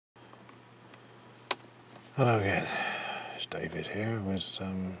Hello again, it's David here with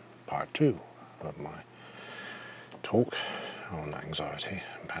part 2 of my talk on anxiety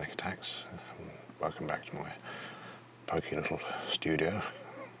and panic attacks. Welcome back to my pokey little studio,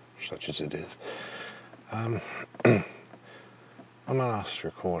 such as it is. On my last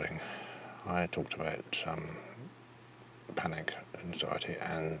recording I talked about panic, anxiety,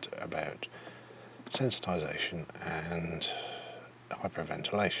 and about sensitization and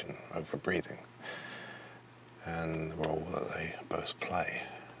hyperventilation, overbreathing, and the role that they both play.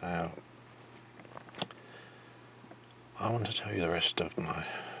 Now, I want to tell you the rest of my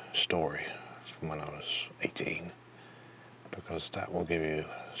story from when I was 18, because that will give you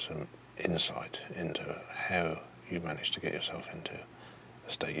some insight into how you managed to get yourself into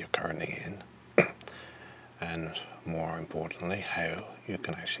the state you're currently in, and more importantly, how you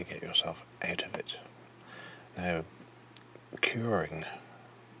can actually get yourself out of it. Now, curing,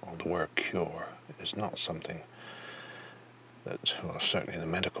 or the word cure, is not something that, well, certainly the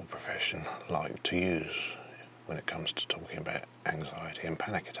medical profession like to use when it comes to talking about anxiety and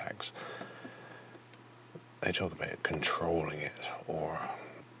panic attacks. They talk about controlling it, or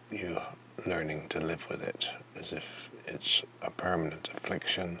you learning to live with it, as if it's a permanent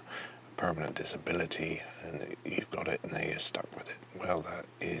affliction, a permanent disability, and you've got it and now you're stuck with it. Well, that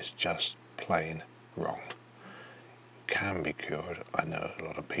is just plain wrong. It can be cured. I know a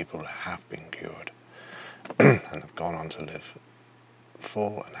lot of people have been cured and have gone on to live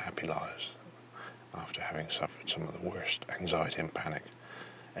full and happy lives after having suffered some of the worst anxiety and panic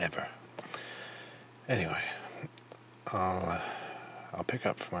ever. Anyway, I'll pick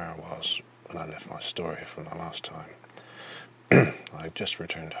up from where I was when I left my story from the last time. I just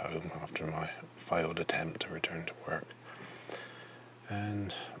returned home after my failed attempt to return to work,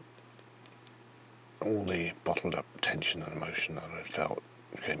 and all the bottled up tension and emotion that I felt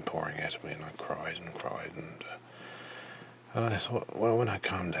came pouring out of me, and I cried and cried, and I thought, well, when I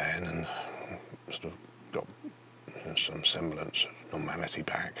calmed down and sort of got some semblance of normality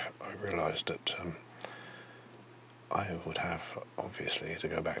back, I realised that I would have, obviously, to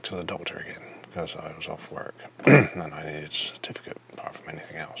go back to the doctor again, because I was off work and I needed a certificate apart from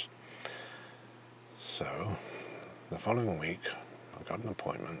anything else. So the following week I got an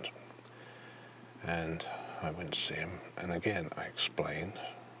appointment and I went to see him, and again I explained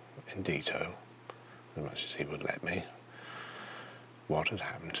in detail, as much as he would let me, what had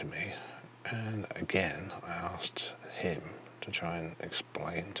happened to me. And again I asked him to try and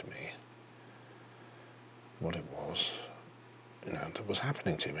explain to me what it was, that was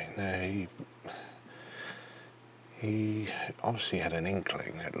happening to me. Now, he obviously had an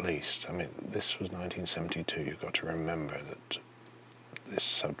inkling, at least. I mean, this was 1972. You've got to remember that this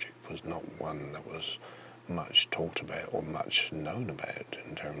subject was not one that was much talked about or much known about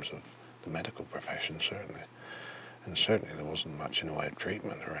in terms of the medical profession, certainly. And certainly there wasn't much in the way of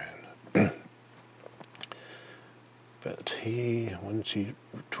treatment around. But once he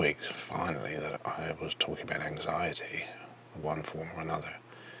twigged finally that I was talking about anxiety of one form or another,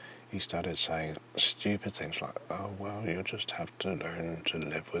 he started saying stupid things like, oh, well, you'll just have to learn to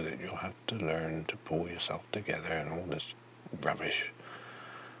live with it, you'll have to learn to pull yourself together, and all this rubbish.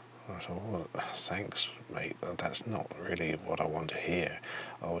 I thought, well, thanks, mate, that's not really what I want to hear.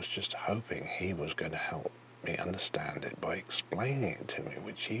 I was just hoping he was going to help me understand it by explaining it to me,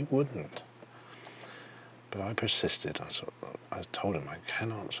 which he wouldn't. But I persisted. I told him I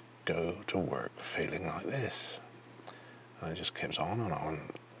cannot go to work feeling like this. And I just kept on and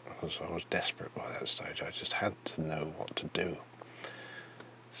on, because I was desperate by that stage. I just had to know what to do.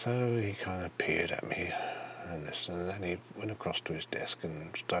 So he kind of peered at me and listened, and then he went across to his desk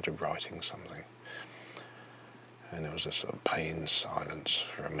and started writing something. And there was a sort of pained silence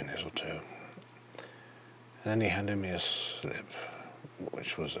for a minute or two. And then he handed me a slip,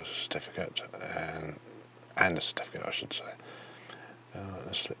 which was a certificate, and a certificate, I should say.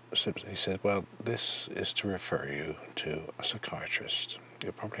 He said, well, this is to refer you to a psychiatrist.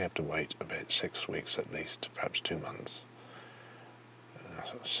 You'll probably have to wait about 6 weeks at least, perhaps 2 months. And I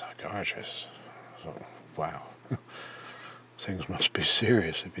thought, psychiatrist? I thought, wow, things must be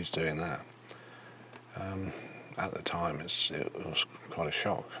serious if he's doing that. At the time, it was quite a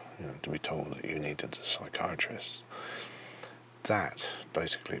shock, to be told that you needed a psychiatrist. That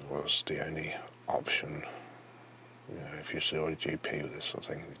basically was the only option. If you saw a GP with this sort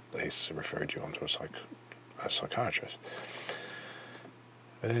of thing, they referred you on to a psychiatrist.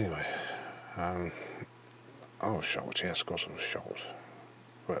 But anyway, I was shocked. Yes, of course I was shocked.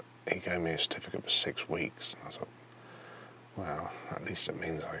 But he gave me a certificate for 6 weeks. And I thought, well, at least it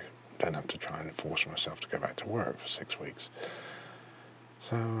means I don't have to try and force myself to go back to work for 6 weeks.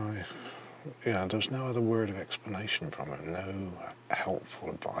 So I there was no other word of explanation from him, no helpful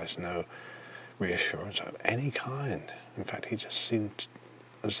advice, no reassurance of any kind. In fact, he just seemed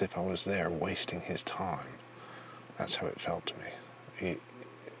as if I was there wasting his time. That's how it felt to me.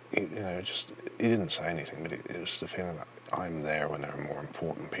 He didn't say anything, but it was the feeling that I'm there when there are more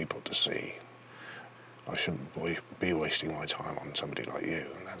important people to see. I shouldn't be wasting my time on somebody like you,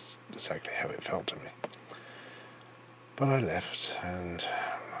 and that's exactly how it felt to me. But I left, and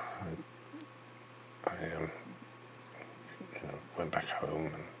I went back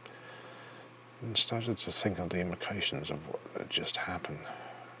home and started to think of the implications of what had just happened.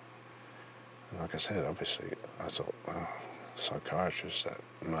 And like I said, obviously, I thought, well, psychiatrist, that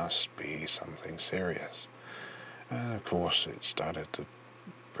must be something serious. And of course, it started to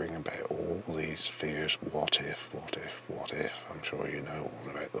bring about all these fears. What if? I'm sure you know all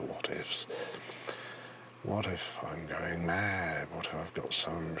about the what ifs. What if I'm going mad? What if I've got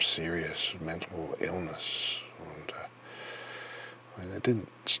some serious mental illness? And it didn't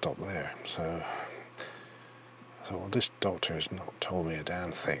stop there. So I thought, well, this doctor has not told me a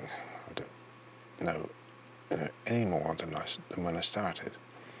damn thing. I don't know any more than when I started.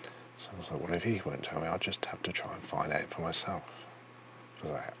 So I thought, well, if he won't tell me, I'll just have to try and find out for myself.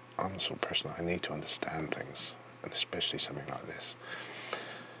 Because I'm the sort of person I need to understand things, and especially something like this.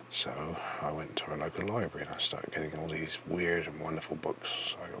 So I went to our local library and I started getting all these weird and wonderful books.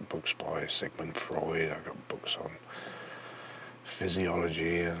 I got books by Sigmund Freud, I got books on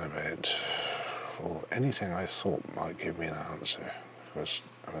physiology and about anything I thought might give me an answer. Because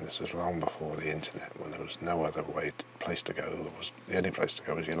this was long before the internet, when there was no other place to go. The only place to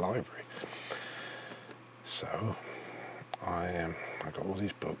go was your library. So I got all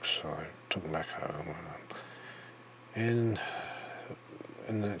these books. I took them back home, and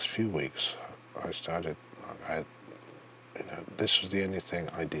in the next few weeks, this was the only thing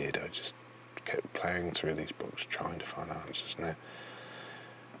I did. I just kept playing through these books, trying to find answers. Now,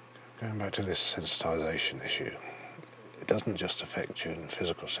 going back to this sensitization issue, it doesn't just affect you in the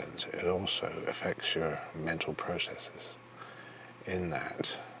physical sense, it also affects your mental processes, in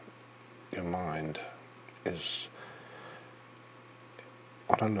that your mind is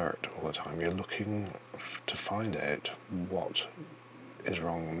on alert all the time. You're looking to find out what is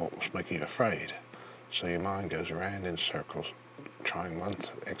wrong and what's making you afraid. So your mind goes around in circles, trying one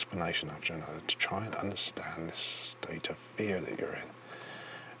explanation after another to try and understand this state of fear that you're in.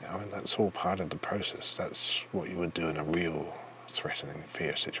 That's all part of the process. That's what you would do in a real threatening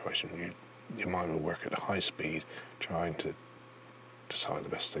fear situation. Your mind will work at high speed, trying to decide the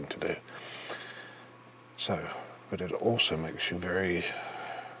best thing to do. But it also makes you very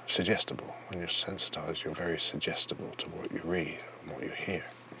suggestible. When you're sensitized, you're very suggestible to what you read and what you hear.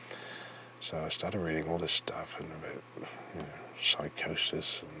 So I started reading all this stuff and about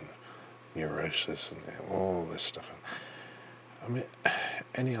psychosis and neurosis and all this stuff.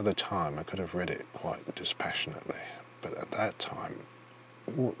 Any other time I could have read it quite dispassionately, but at that time,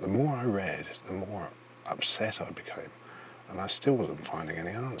 the more I read, the more upset I became, and I still wasn't finding any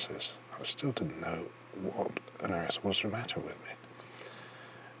answers. I still didn't know what on earth was the matter with me.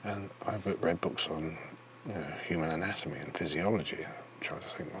 And I've read books on human anatomy and physiology, and tried to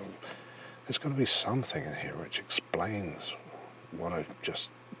think, well, there's got to be something in here which explains what I've just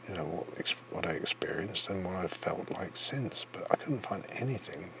what I experienced and what I've felt like since, but I couldn't find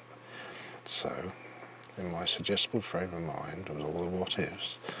anything. So, in my suggestible frame of mind, with all the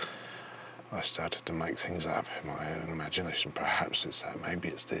what-ifs, I started to make things up in my own imagination. Perhaps it's that, maybe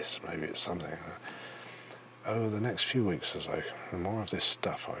it's this, maybe it's something. Over the next few weeks, the more of this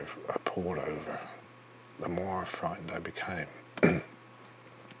stuff I poured over, the more frightened I became.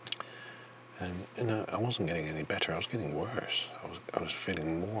 And I wasn't getting any better. I was getting worse. I was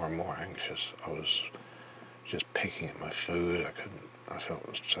feeling more and more anxious. I was just picking at my food. I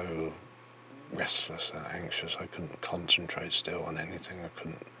felt so restless and anxious. I couldn't concentrate still on anything.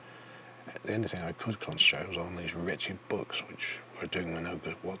 The only thing I could concentrate was on these wretched books, which were doing me no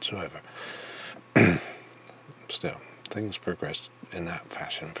good whatsoever. Still, things progressed in that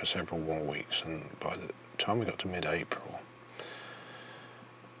fashion for several more weeks, and by the time we got to mid-April,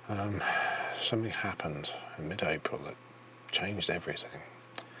 something happened in mid-April that changed everything.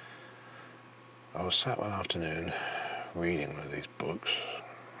 I was sat one afternoon reading one of these books.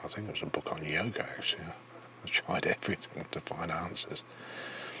 I think it was a book on yoga, actually. I tried everything to find answers.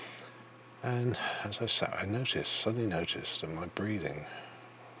 And as I sat, I suddenly noticed that my breathing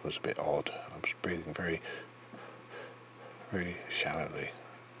was a bit odd. I was breathing very, very shallowly,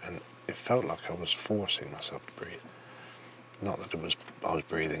 and it felt like I was forcing myself to breathe. Not that I was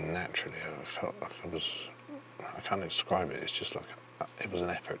breathing naturally. I felt like I can't describe it. It's just like it was an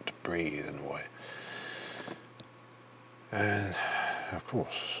effort to breathe in a way. And of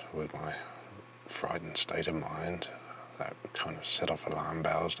course, with my frightened state of mind, that kind of set off alarm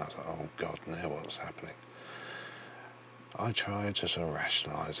bells, and I thought, oh God, now what's happening? I tried to sort of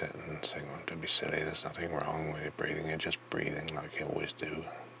rationalise it and think, well, don't be silly, there's nothing wrong with your breathing, you're just breathing like you always do.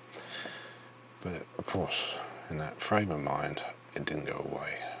 But of course, in that frame of mind, it didn't go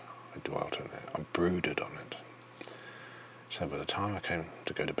away. I dwelt on it, I brooded on it. So by the time I came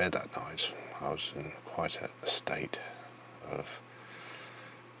to go to bed that night, I was in quite a state of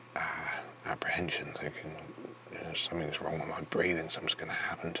apprehension, thinking, something's wrong with my breathing, something's going to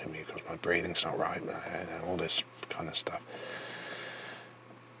happen to me because my breathing's not right, and all this kind of stuff.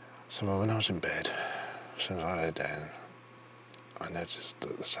 So when I was in bed, as soon as I lay down, I noticed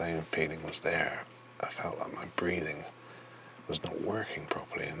that the same feeling was there. I felt like my breathing was not working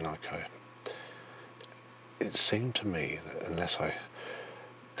properly, and it seemed to me that unless I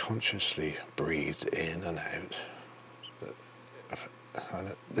consciously breathed in and out,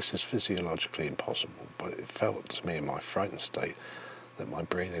 this is physiologically impossible, but it felt to me in my frightened state that my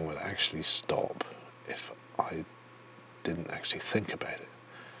breathing would actually stop if I didn't actually think about it.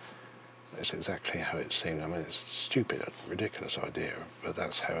 It's exactly how it seemed. I mean, it's a stupid, ridiculous idea, but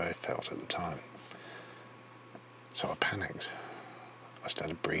that's how I felt at the time. So I panicked. I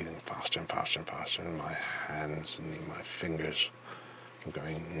started breathing faster and faster and faster, and my hands and my fingers were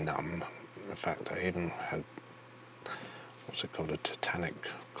going numb. In fact, I even had, what's it called, a tetanic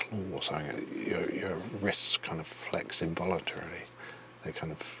claw or something. Your wrists kind of flex involuntarily.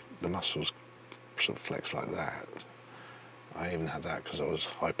 The muscles sort of flex like that. I even had that because I was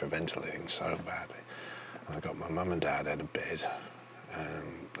hyperventilating so badly. And I got my mum and dad out of bed,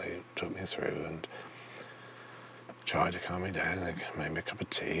 and they took me through and tried to calm me down. They made me a cup of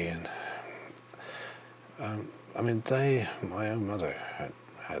tea, and my own mother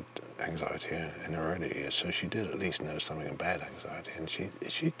had anxiety in her early years, so she did at least know something about anxiety, and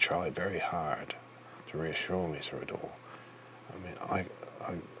she tried very hard to reassure me through it all. I mean,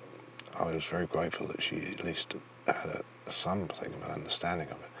 I was very grateful that she at least had something of an understanding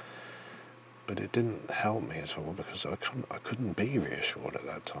of it, but it didn't help me at all because I couldn't be reassured at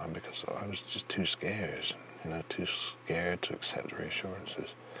that time because I was just too scared, too scared to accept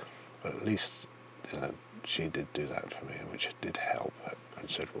reassurances. But at least, she did do that for me, which did help a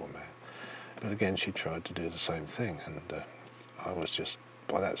considerable amount. But again, she tried to do the same thing, and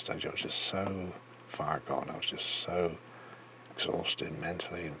by that stage, I was just so far gone. I was just so exhausted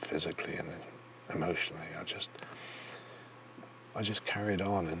mentally and physically and emotionally. I just carried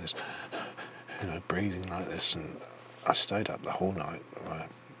on in this, breathing like this, and I stayed up the whole night. I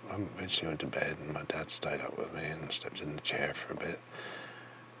eventually went to bed, and my dad stayed up with me and stepped in the chair for a bit,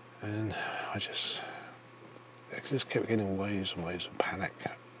 and it just kept getting waves and waves of panic,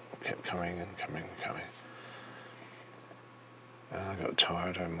 kept coming and coming and coming, and I got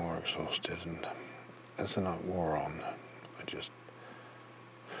tired and more exhausted, and as the night wore on, I just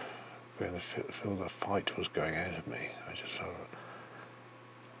began to feel the fight was going out of me.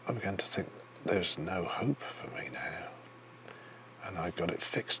 I began to think there's no hope for me now. And I got it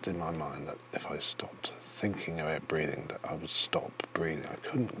fixed in my mind that if I stopped thinking about breathing, that I would stop breathing. I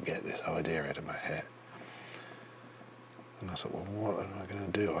couldn't get this idea out of my head. And I thought, well, what am I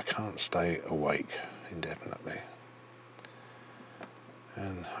going to do? I can't stay awake indefinitely.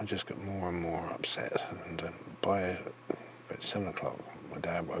 And I just got more and more upset. And by about 7 o'clock, my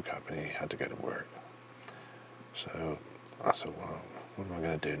dad woke up and he had to go to work. So I thought, well, what am I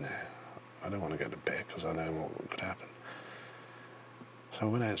going to do now? I don't want to go to bed because I know what could happen. So I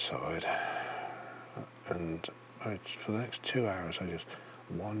went outside, and for the next 2 hours I just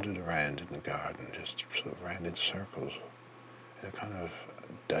wandered around in the garden, just sort of ran in circles, in a kind of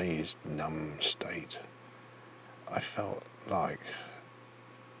dazed, numb state. I felt like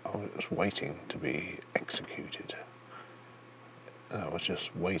I was waiting to be executed. And I was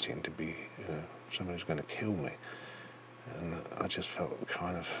just waiting to be, somebody's going to kill me. And I just felt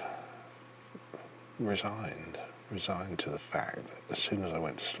kind of resigned to the fact that as soon as I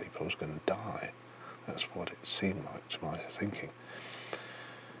went to sleep I was going to die. That's what it seemed like to my thinking.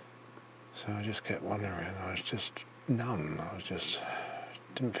 So I just kept wandering around. I was just numb.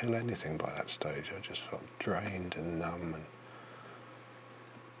 Didn't feel anything by that stage. I just felt drained and numb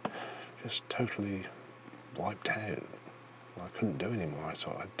and just totally wiped out. I couldn't do anymore. I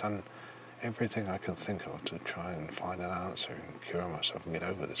thought I'd done everything I can think of to try and find an answer and cure myself and get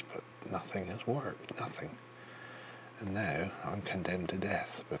over this, but nothing has worked, nothing. And now I'm condemned to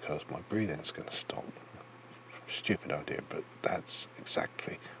death because my breathing's going to stop. Stupid idea, but that's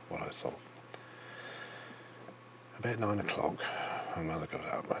exactly what I thought. About 9 o'clock, my mother got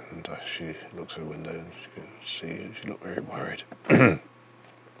up and she looks at the window and she could see you. She looked very worried.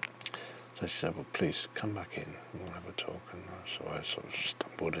 So she said, well, please come back in and we'll have a talk. And so I sort of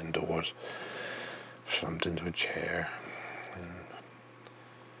stumbled indoors, slumped into a chair, and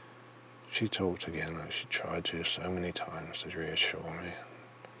she talked again, like she tried to so many times to reassure me.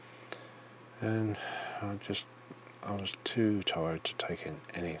 And I was too tired to take in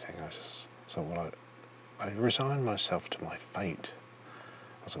anything. I just thought, well, I resigned myself to my fate.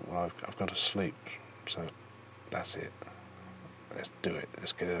 I thought, well, I've got to sleep, so that's it. Let's do it.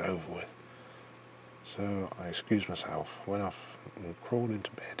 Let's get it over with. So I excused myself, went off and crawled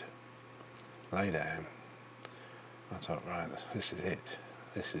into bed, lay down. I thought, right, this is it.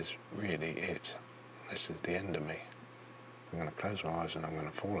 This is really it. This is the end of me. I'm going to close my eyes and I'm going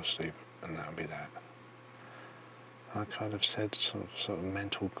to fall asleep, and that'll be that. I kind of said sort of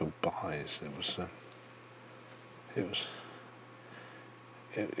mental goodbyes. It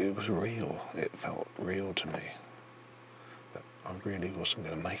was real. It felt real to me that I really wasn't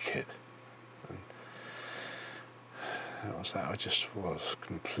going to make it. And that was that. I just was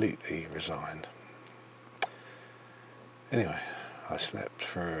completely resigned. Anyway, I slept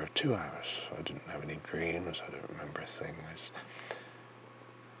for 2 hours. I didn't have any dreams. I don't remember a thing.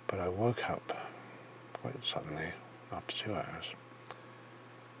 But I woke up quite suddenly after 2 hours.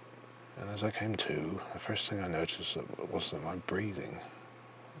 And as I came to, the first thing I noticed was that my breathing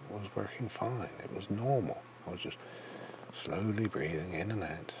was working fine. It was normal. I was just slowly breathing in and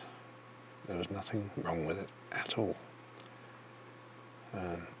out. There was nothing wrong with it at all.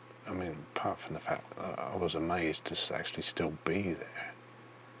 I mean, apart from the fact that I was amazed to actually still be there.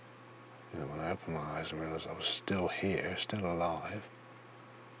 You know, when I opened my eyes and realised I was still here, still alive,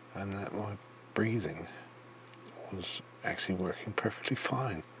 and that my breathing was actually working perfectly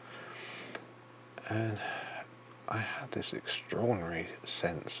fine. And I had this extraordinary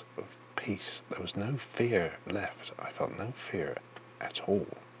sense of peace. There was no fear left. I felt no fear at all.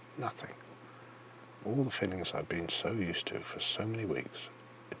 Nothing. All the feelings I'd been so used to for so many weeks,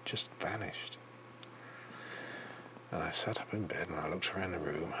 it just vanished. And I sat up in bed and I looked around the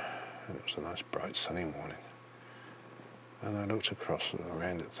room, and it was a nice bright sunny morning. And I looked across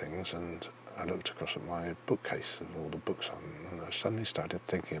around at things, and I looked across at my bookcase of all the books on, and I suddenly started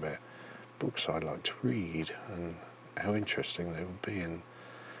thinking about books I'd like to read and how interesting they would be, and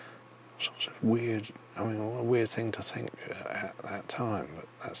sorts of weird, I mean, what a weird thing to think at that time,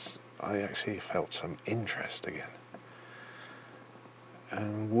 but I actually felt some interest again.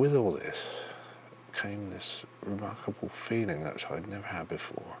 And with all this came this remarkable feeling that I'd never had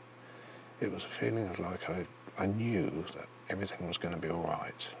before. It was a feeling of like I knew that everything was going to be all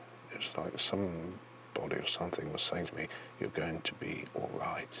right. It was like somebody or something was saying to me, you're going to be all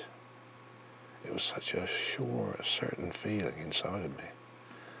right. It was such a sure, certain feeling inside of me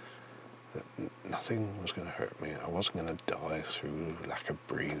that nothing was going to hurt me. I wasn't going to die through lack of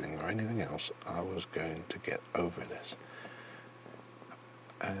breathing or anything else. I was going to get over this.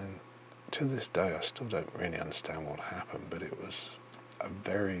 And to this day, I still don't really understand what happened, but it was a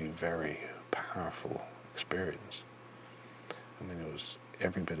very, very powerful experience. I mean, it was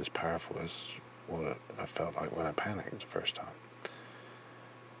every bit as powerful as what I felt like when I panicked the first time.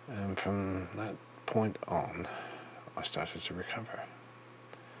 And from that point on, I started to recover.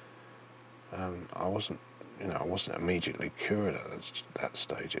 I wasn't immediately cured at that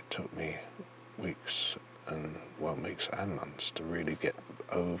stage. It took me weeks and months to really get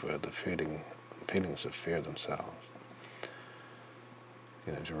over the feelings of fear themselves.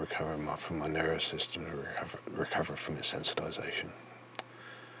 You know, to recover from my nervous system, to recover from its sensitization.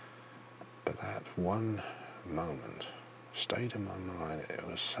 But that one moment stayed in my mind. It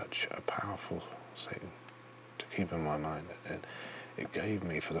was such a powerful thing to keep in my mind, and it gave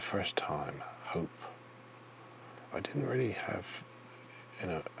me, for the first time, hope. I didn't really have,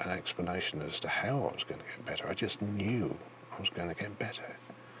 an explanation as to how I was going to get better. I just knew I was going to get better.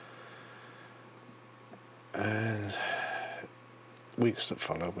 And weeks that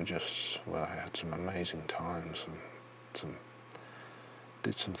followed were I had some amazing times and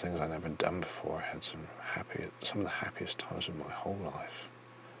did some things I never done before. I had some of the happiest times of my whole life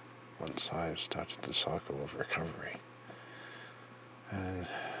once I started the cycle of recovery.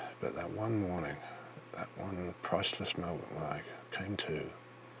 But that one morning, that one priceless moment when I came to,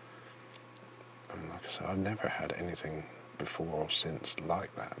 and like I said, I've never had anything before or since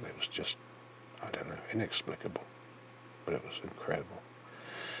like that. It was just, I don't know, inexplicable, but it was incredible.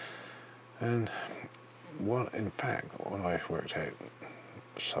 And what I worked out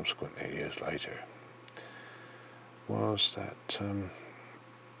subsequently, years later, was that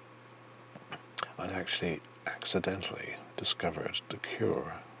I'd actually accidentally discovered the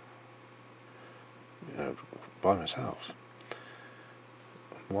cure, by myself.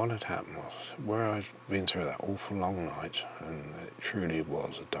 What had happened was, where I'd been through that awful long night, and it truly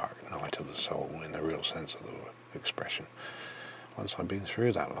was a dark night of the soul in the real sense of the expression. Once I'd been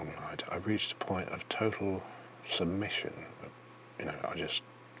through that long night, I reached a point of total submission. I just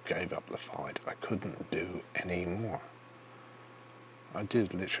gave up the fight. I couldn't do any more. I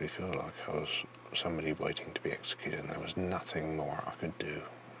did literally feel like I was somebody waiting to be executed, and there was nothing more I could do.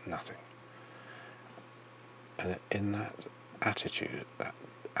 Nothing. And in that attitude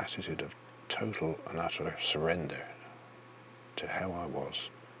of total and utter surrender to how I was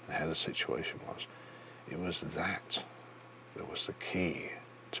and how the situation was, it was that was the key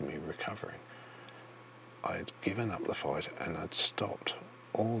to me recovering. I'd given up the fight, and I'd stopped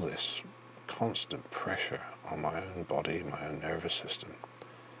all this constant pressure on my own body, my own nervous system,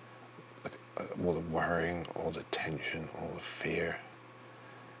 all the worrying, all the tension, all the fear.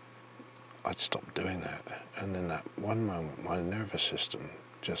 I'd stopped doing that, and in that one moment my nervous system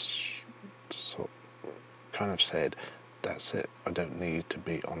just kind of said, that's it, I don't need to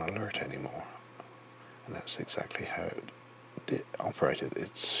be on alert anymore. And that's exactly how it operated.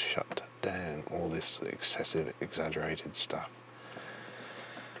 It's shut down all this excessive, exaggerated stuff.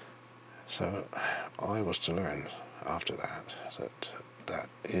 So I was to learn after that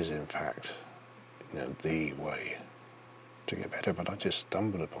is in fact the way to get better, but I just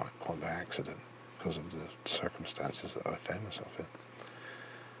stumbled upon it quite by accident because of the circumstances that I found myself in.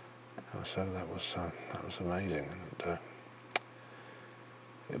 So that was amazing, and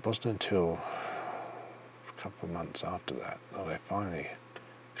it wasn't until a couple of months after that I finally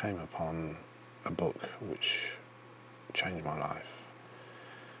came upon a book which changed my life.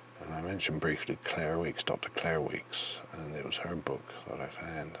 And I mentioned briefly Claire Weeks, Dr. Claire Weeks, and it was her book that I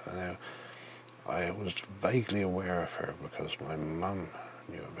found. And I was vaguely aware of her because my mum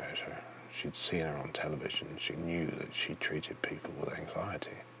knew about her. She'd seen her on television. She knew that she treated people with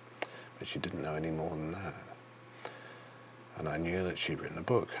anxiety, but she didn't know any more than that. And I knew that she'd written a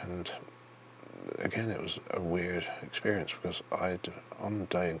book, and again, it was a weird experience because on the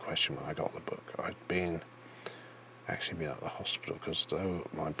day in question when I got the book, I'd actually been at the hospital because though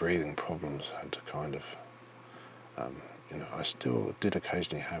my breathing problems had kind of, I still did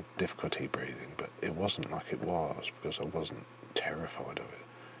occasionally have difficulty breathing, but it wasn't like it was because I wasn't terrified of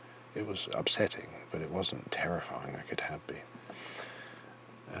it. It was upsetting, but it wasn't terrifying like it had been.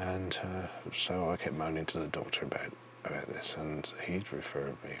 And so I kept moaning to the doctor about this, and he'd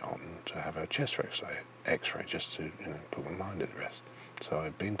referred me on to have a chest x-ray just to put my mind at rest. So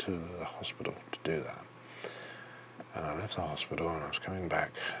I'd been to the hospital to do that. And I left the hospital and I was coming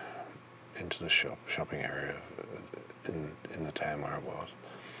back into the shopping area in the town where I was.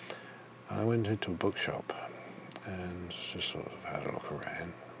 And I went into a bookshop and just sort of had a look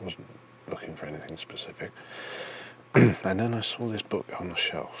around. Wasn't looking for anything specific. And then I saw this book on the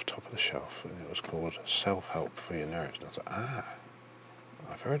shelf, top of the shelf, and it was called Self-Help for Your Nerves. And I thought,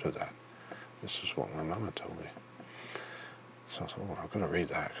 I've heard of that. This is what my mum had told me. So I thought, well, I've got to read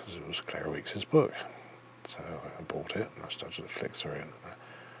that because it was Claire Weeks' book. So I bought it and I started to flick through it.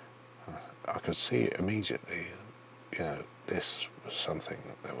 And I could see immediately, this was something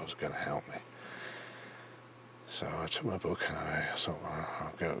that was going to help me. So I took my book and I thought, well,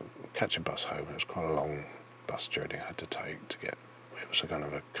 I'll go catch a bus home. It was quite a long bus journey I had to take to get. It was a kind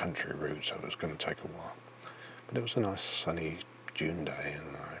of a country route, so it was going to take a while. But it was a nice sunny June day,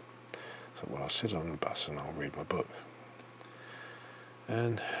 and I thought, well, I'll sit on the bus and I'll read my book.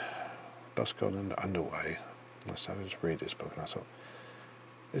 And the bus got underway, and I started to read this book, and I thought,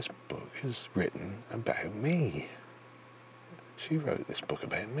 this book is written about me. She wrote this book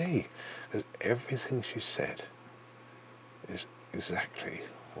about me, because everything she said is exactly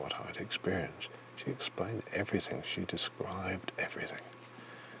what I'd experienced. She explained everything, she described everything.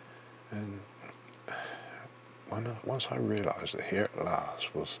 And once I realised that here at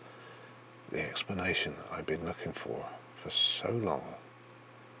last was the explanation that I'd been looking for so long,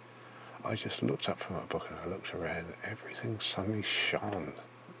 I just looked up from my book and I looked around, and everything suddenly shone.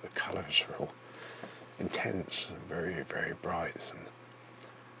 The colours were all intense and very, very bright, and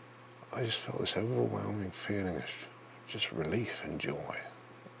I just felt this overwhelming feeling of just relief and joy.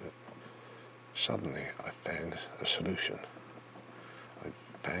 Suddenly I found a solution. I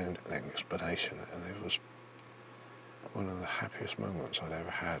found an explanation, and it was one of the happiest moments I'd ever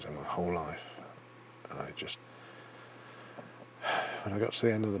had in my whole life. And when I got to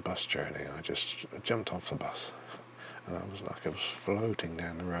the end of the bus journey, I just jumped off the bus, and I was floating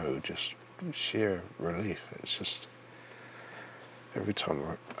down the road, just sheer relief. It's just, every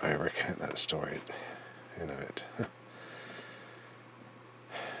time I recount that story, you know,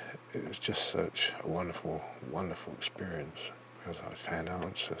 it was just such a wonderful, wonderful experience, because I found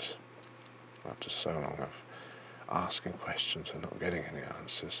answers after so long of asking questions and not getting any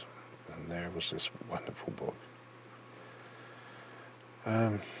answers. And there was this wonderful book.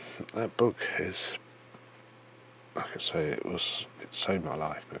 That book is, like I say, it saved my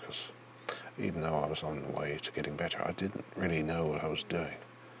life, because even though I was on the way to getting better, I didn't really know what I was doing.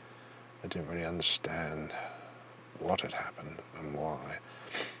 I didn't really understand what had happened and why.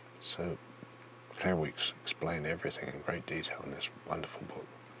 So Claire Weeks explained everything in great detail in this wonderful book.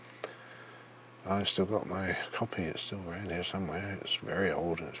 I've still got my copy. It's still around here somewhere. It's very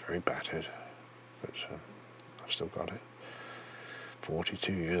old and it's very battered, but I've still got it.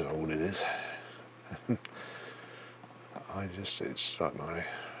 42 years old it is. It's like my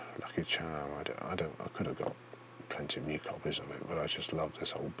lucky charm. I could have got plenty of new copies of it, but I just love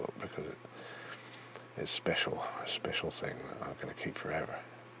this old book because it's special, a special thing that I'm going to keep forever.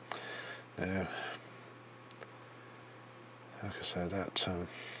 Now, like I said, that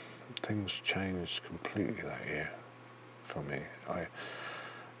things changed completely that year for me. I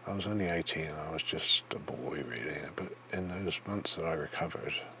was only 18 and I was just a boy really, but in those months that I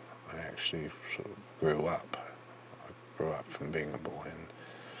recovered, I actually sort of grew up. I grew up from being a boy, and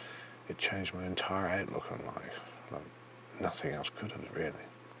it changed my entire outlook on life, like nothing else could have really.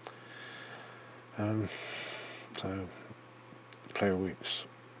 So Claire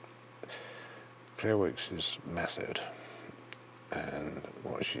Weeks' method and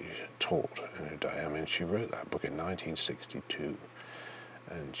what she taught in her day. I mean, she wrote that book in 1962,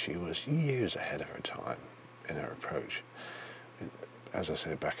 and she was years ahead of her time in her approach. As I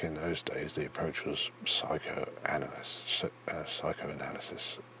said, back in those days, the approach was psychoanalysis.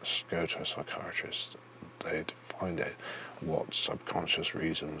 Go to a psychiatrist. They'd find out what subconscious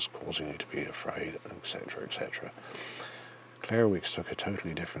reason was causing you to be afraid, etc., etc. Claire Weeks took a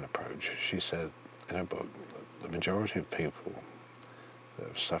totally different approach. She said in her book that the majority of people that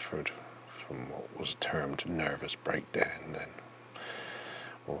have suffered from what was termed nervous breakdown then,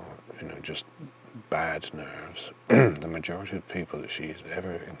 or just bad nerves, the majority of people that she's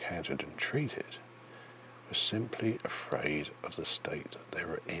ever encountered and treated were simply afraid of the state they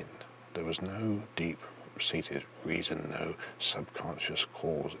were in. There was no deep-seated reason, no subconscious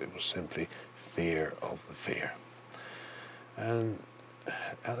cause. It was simply fear of the fear. And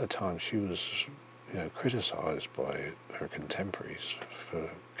at the time she was criticised by her contemporaries for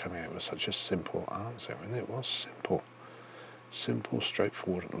coming out with such a simple answer, and it was simple,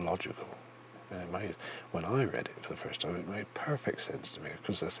 straightforward, and logical. And when I read it for the first time, it made perfect sense to me,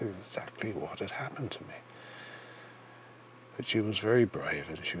 because that's exactly what had happened to me. But she was very brave,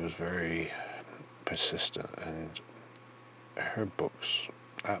 and she was very persistent, and her books,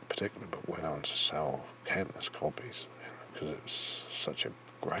 that particular book, went on to sell countless copies, because it was such a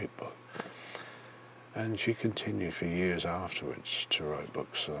great book. And she continued for years afterwards to write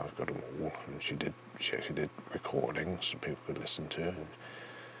books, and I've got them all. And she actually did recordings so people could listen to. And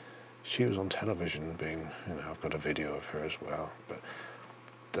she was on television I've got a video of her as well. But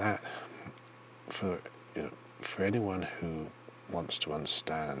that, for anyone who wants to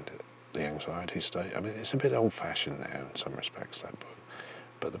understand the anxiety state, I mean, it's a bit old-fashioned now in some respects, that book,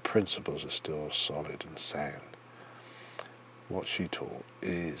 but the principles are still solid and sound. What she taught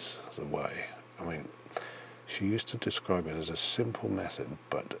is the way. I mean, she used to describe it as a simple method,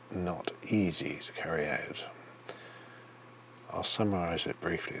 but not easy to carry out. I'll summarize it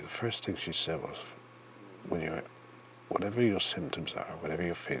briefly. The first thing she said was, whatever your symptoms are, whatever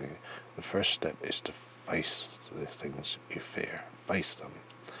you're feeling, the first step is to face the things you fear. Face them.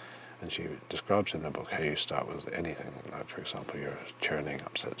 And she describes in the book how you start with anything, like, for example, your churning,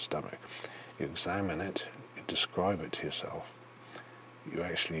 upset stomach. You examine it, you describe it to yourself. You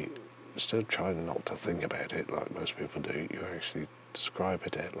actually, instead of trying not to think about it like most people do, you actually describe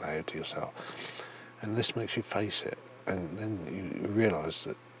it out loud to yourself. And this makes you face it. And then you realise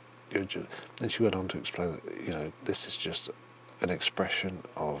that then she went on to explain that, this is just an expression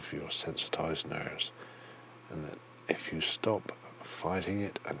of your sensitised nerves. And that if you stop fighting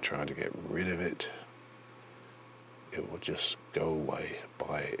it and trying to get rid of it, it will just go away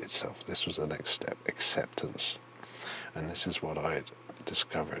by itself. This was the next step, acceptance. And this is what I had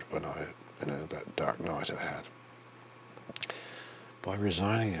discovered when that dark night I had. By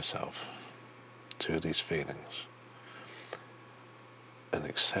resigning yourself to these feelings and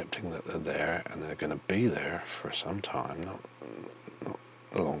accepting that they're there and they're going to be there for some time, not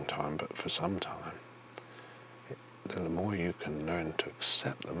a long time, but for some time, the more you can learn to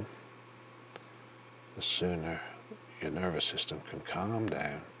accept them, the sooner your nervous system can calm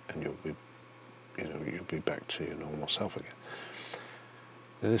down, and you'll be back to your normal self again.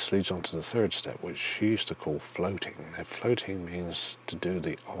 Now this leads on to the third step, which she used to call floating. Now floating means to do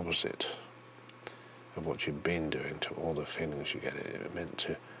the opposite of what you've been doing to all the feelings you get. It meant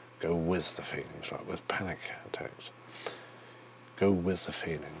to go with the feelings, like with panic attacks. Go with the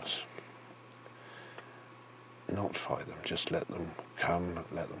feelings. Not fight them, just let them come,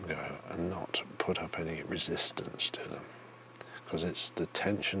 let them go, and not put up any resistance to them. Because it's the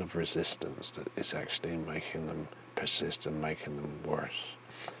tension of resistance that is actually making them persist and making them worse.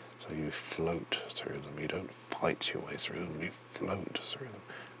 So you float through them. You don't fight your way through them, you float through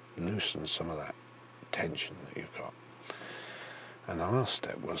them. Loosen some of that tension that you've got. And the last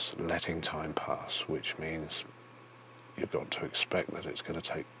step was letting time pass, which means you've got to expect that it's going to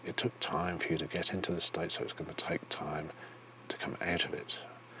take, it took time for you to get into the state, so it's going to take time to come out of it.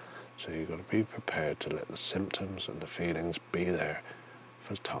 So you've got to be prepared to let the symptoms and the feelings be there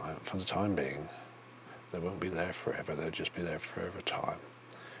for the time being. They won't be there forever, they'll just be there for a time.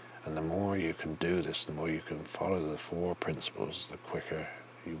 And the more you can do this, the more you can follow the 4 principles, the quicker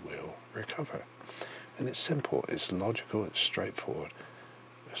you will recover. And it's simple, it's logical, it's straightforward,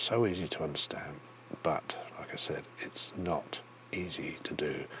 it's so easy to understand, but like I said, it's not easy to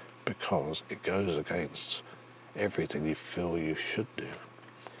do because it goes against everything you feel you should do.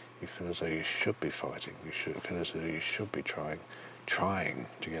 You feel as though you should be fighting, you should feel as though you should be trying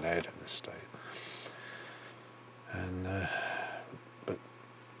to get out of this state. And but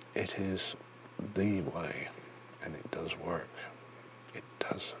it is the way, and it does work. It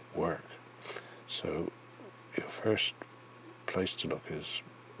does work. So your first place to look is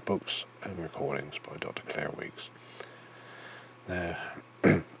books and recordings by Dr. Claire Weeks. Now,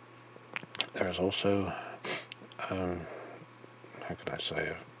 there is also, how can I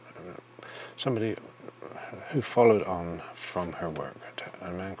say, somebody who followed on from her work,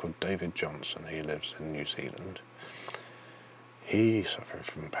 a man called David Johnson. He lives in New Zealand. He suffered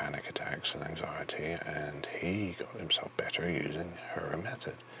from panic attacks and anxiety, and he got himself better using her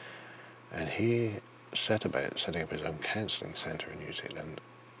method. And he set about setting up his own counselling centre in New Zealand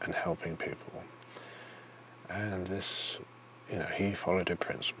and helping people. And this, he followed her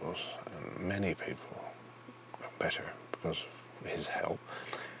principles, and many people got better because of his help.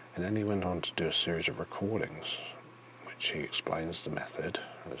 And then he went on to do a series of recordings, which he explains the method,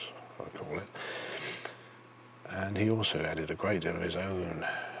 as I call it. And he also added a great deal of his own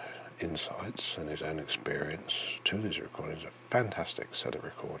insights and his own experience to these recordings, a fantastic set of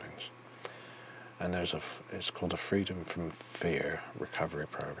recordings. And it's called the Freedom from Fear Recovery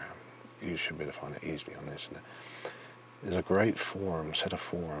Program. You should be able to find it easily on the internet. There's a great set of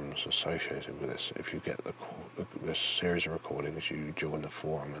forums associated with this. If you get this series of recordings, you join the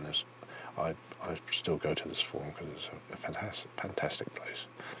forum, and I still go to this forum because it's a fantastic place.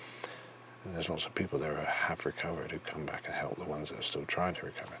 And there's lots of people there who have recovered who come back and help the ones that are still trying to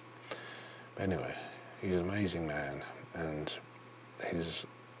recover. But anyway, he's an amazing man, and his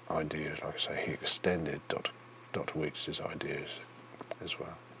ideas, like I say, he extended Dr. Weeks' ideas as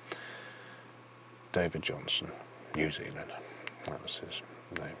well. David Johnson, New Zealand, that was his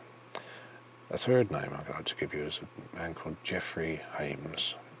name. A third name I'd like to give you is a man called Jeffrey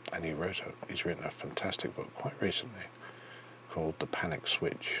Hames, and he's written a fantastic book quite recently called The Panic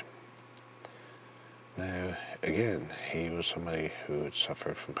Switch. Now, again, he was somebody who had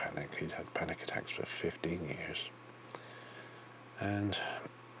suffered from panic. He'd had panic attacks for 15 years. And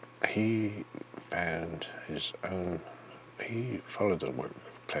he found he followed the work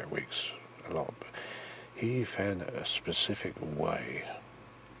of Claire Weeks a lot, but he found a specific way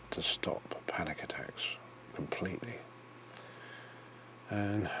to stop panic attacks completely.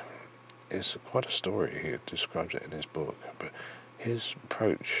 And it's quite a story. He describes it in his book, but his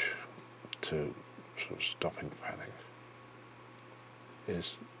approach to sort of stopping panic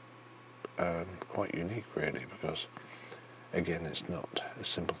is quite unique, really, because again, it's not a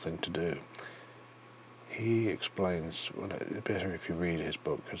simple thing to do. He explains, well, it's better if you read his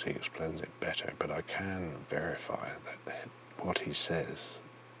book because he explains it better, but I can verify that what he says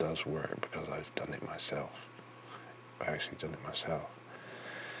does work because I've done it myself. I've actually done it myself.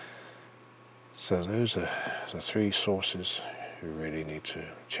 So those are the 3 sources you really need to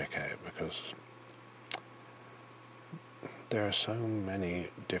check out, because there are so many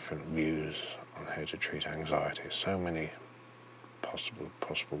different views on how to treat anxiety, so many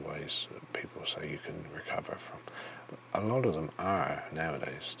possible ways that people say you can recover from. A lot of them are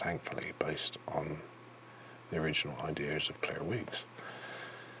nowadays, thankfully, based on the original ideas of Claire Weeks.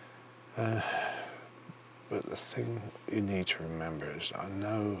 But the thing you need to remember is, I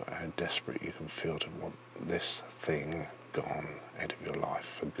know how desperate you can feel to want this thing gone out of your life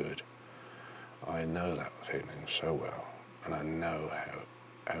for good. I know that feeling so well, and I know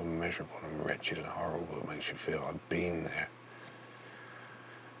how miserable and wretched and horrible it makes you feel. I've been there.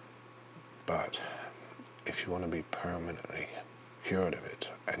 But if you want to be permanently cured of it,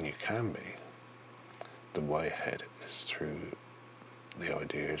 and you can be, the way ahead is through the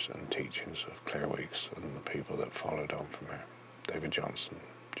ideas and teachings of Claire Weeks and the people that followed on from her, David Johnson,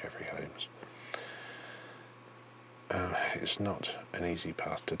 Jeffrey Holmes. It's not an easy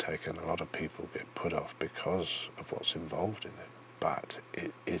path to take, and a lot of people get put off because of what's involved in it, but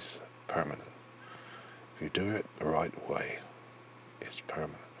it is permanent. If you do it the right way, it's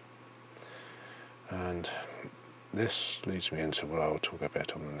permanent. And this leads me into what I will talk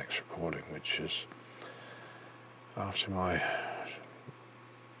about on the next recording, which is after my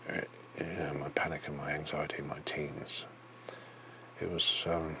my panic and my anxiety in my teens. It was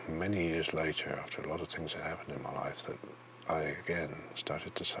many years later, after a lot of things had happened in my life, that I again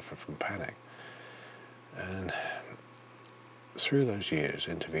started to suffer from panic. And through those years,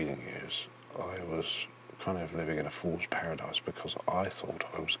 intervening years, I was kind of living in a fool's paradise because I thought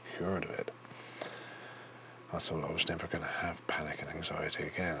I was cured of it. I thought I was never going to have panic and anxiety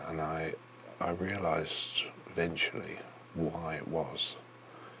again, and I realised eventually why it was.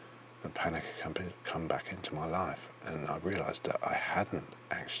 The panic had come back into my life, and I realised that I hadn't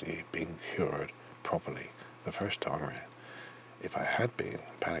actually been cured properly the first time around. If I had been,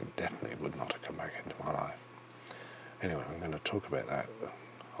 panic definitely would not have come back into my life. Anyway, I'm going to talk about that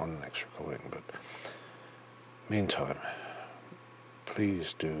on the next recording, but meantime,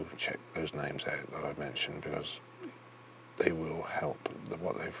 please do check those names out that I mentioned, because they will help.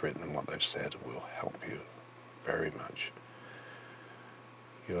 What they've written and what they've said will help you very much.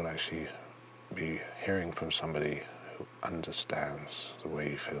 You'll actually be hearing from somebody who understands the way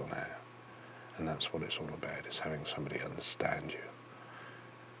you feel now. And that's what it's all about, is having somebody understand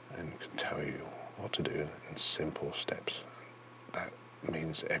you and can tell you what to do in simple steps. That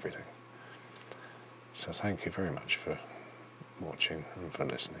means everything. So thank you very much for watching and for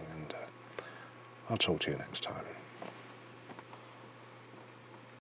listening, and I'll talk to you next time.